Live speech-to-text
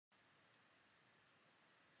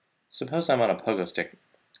Suppose I'm on a pogo stick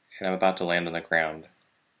and I'm about to land on the ground.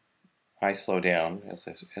 I slow down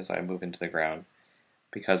as I move into the ground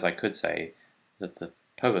because I could say that the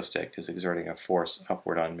pogo stick is exerting a force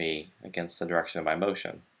upward on me against the direction of my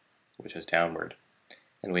motion, which is downward.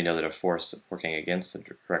 And we know that a force working against the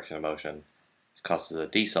direction of motion causes a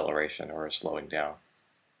deceleration or a slowing down.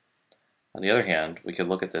 On the other hand, we could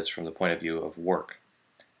look at this from the point of view of work,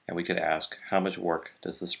 and we could ask how much work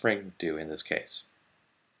does the spring do in this case?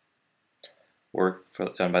 Work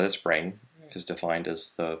done by the spring is defined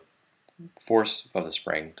as the force of the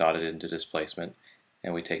spring dotted into displacement,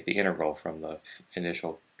 and we take the integral from the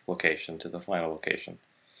initial location to the final location.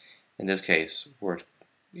 In this case, we're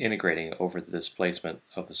integrating over the displacement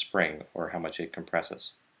of the spring, or how much it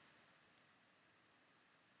compresses.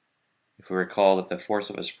 If we recall that the force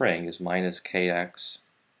of a spring is minus kx,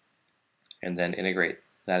 and then integrate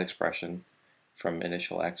that expression from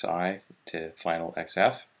initial xi to final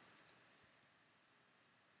xf,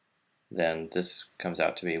 then this comes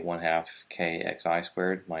out to be 1/2 kxi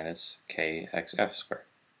squared minus kxf squared.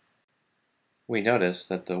 We notice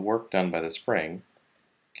that the work done by the spring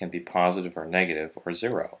can be positive or negative or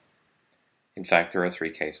zero. In fact, there are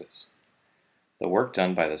three cases. The work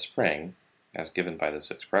done by the spring, as given by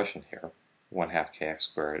this expression here, 1/2 kxi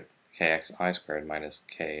squared minus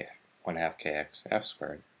 1/2 kxf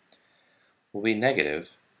squared, will be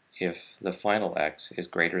negative if the final x is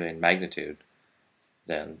greater in magnitude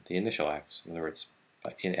than the initial x, in other words,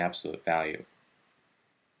 in absolute value.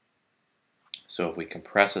 So if we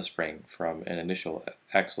compress a spring from an initial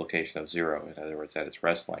x location of 0, in other words, at its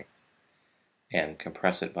rest length, and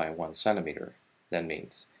compress it by 1 centimeter, that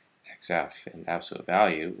means xf in absolute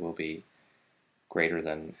value will be greater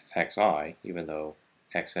than xi, even though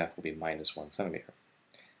xf will be minus 1 centimeter.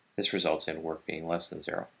 This results in work being less than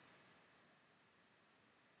 0.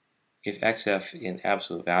 If xf in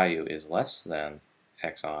absolute value is less than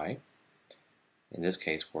xi, in this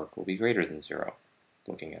case work will be greater than 0,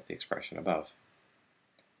 looking at the expression above.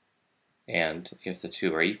 And if the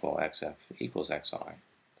two are equal, xf equals xi,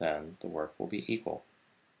 then the work will be equal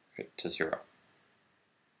to 0.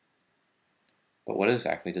 But what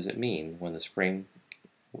exactly does it mean when the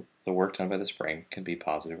work done by the spring can be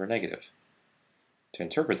positive or negative? To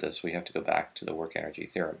interpret this, we have to go back to the work-energy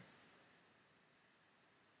theorem.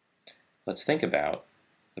 Let's think about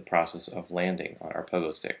the process of landing on our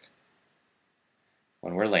pogo stick.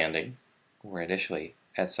 When we're landing, we're initially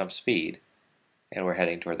at some speed and we're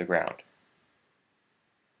heading toward the ground.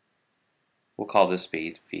 We'll call this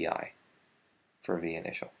speed vi for v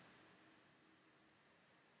initial.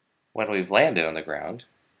 When we've landed on the ground,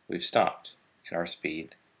 we've stopped, and our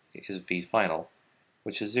speed is v final,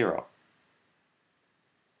 which is 0.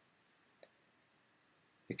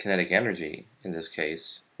 The kinetic energy, in this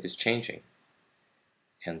case, is changing,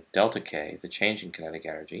 and delta k, the change in kinetic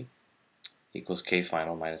energy, equals k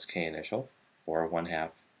final minus k initial, or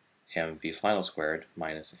 1/2 mv final squared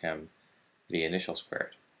minus mv initial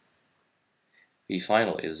squared. V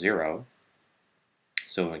final is 0,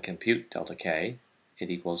 so when we compute delta k, it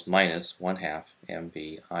equals minus 1/2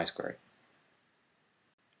 mvi squared.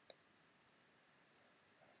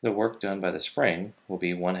 The work done by the spring will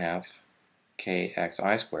be 1/2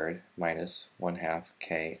 kxi squared minus 1/2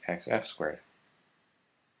 kxf squared.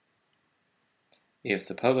 If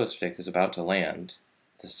the pogo stick is about to land,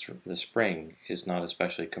 the spring is not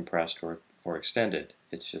especially compressed or extended,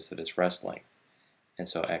 it's just at its rest length, and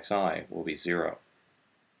so xi will be 0.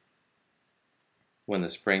 When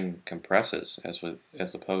the spring compresses as the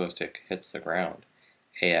pogo stick hits the ground,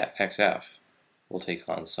 xf will take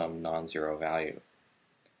on some non-zero value.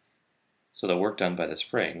 So the work done by the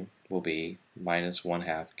spring will be minus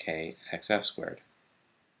 1/2 kxf squared.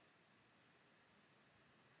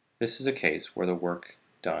 This is a case where the work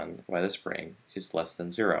done by the spring is less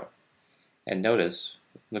than 0. And notice,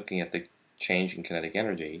 looking at the change in kinetic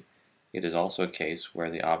energy, it is also a case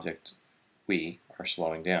where the object, we, are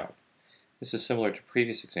slowing down. This is similar to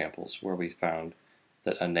previous examples where we found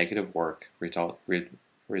that a negative work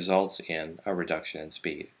results in a reduction in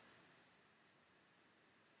speed.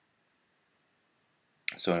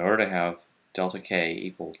 So in order to have delta k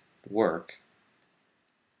equal work,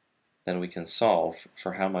 then we can solve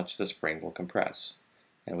for how much the spring will compress.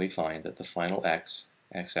 And we find that the final x,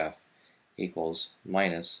 xf, equals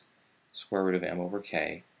minus square root of m over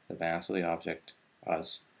k, the mass of the object,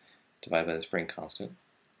 us, divided by the spring constant,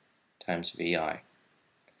 times vi.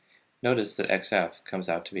 Notice that xf comes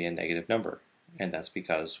out to be a negative number, and that's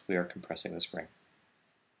because we are compressing the spring.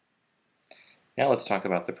 Now let's talk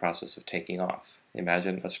about the process of taking off.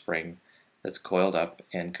 Imagine a spring that's coiled up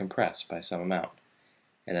and compressed by some amount.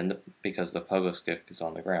 and then because the pogo stick is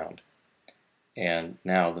on the ground. And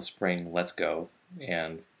now the spring lets go,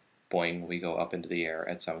 and boing, we go up into the air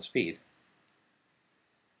at some speed.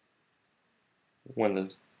 When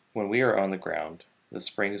we are on the ground, the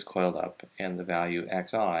spring is coiled up, and the value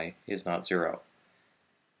xi is not 0.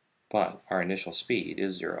 But our initial speed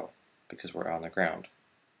is 0, because we're on the ground.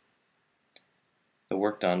 The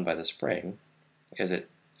work done by the spring, as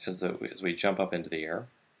we jump up into the air,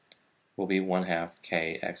 will be 1/2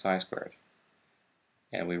 kxi squared.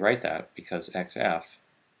 And we write that because xf,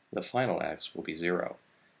 the final x, will be 0.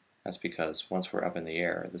 That's because once we're up in the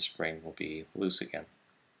air, the spring will be loose again.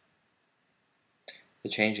 The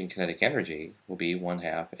change in kinetic energy will be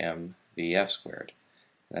 1/2 mvf squared.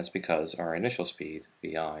 And that's because our initial speed,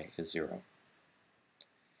 vi, is 0.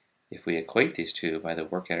 If we equate these two by the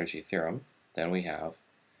work energy theorem, then we have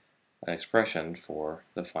an expression for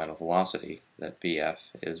the final velocity, that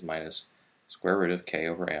vf is minus square root of k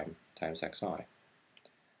over m times xi.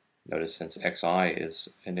 Notice since xi is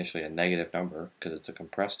initially a negative number because it's a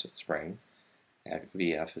compressed spring,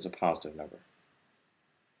 vf is a positive number.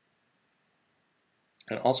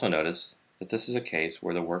 And also notice that this is a case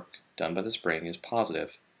where the work done by the spring is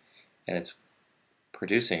positive, and it's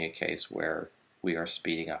producing a case where we are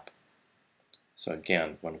speeding up. So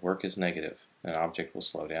again, when work is negative, an object will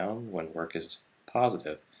slow down. When work is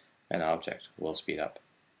positive, an object will speed up.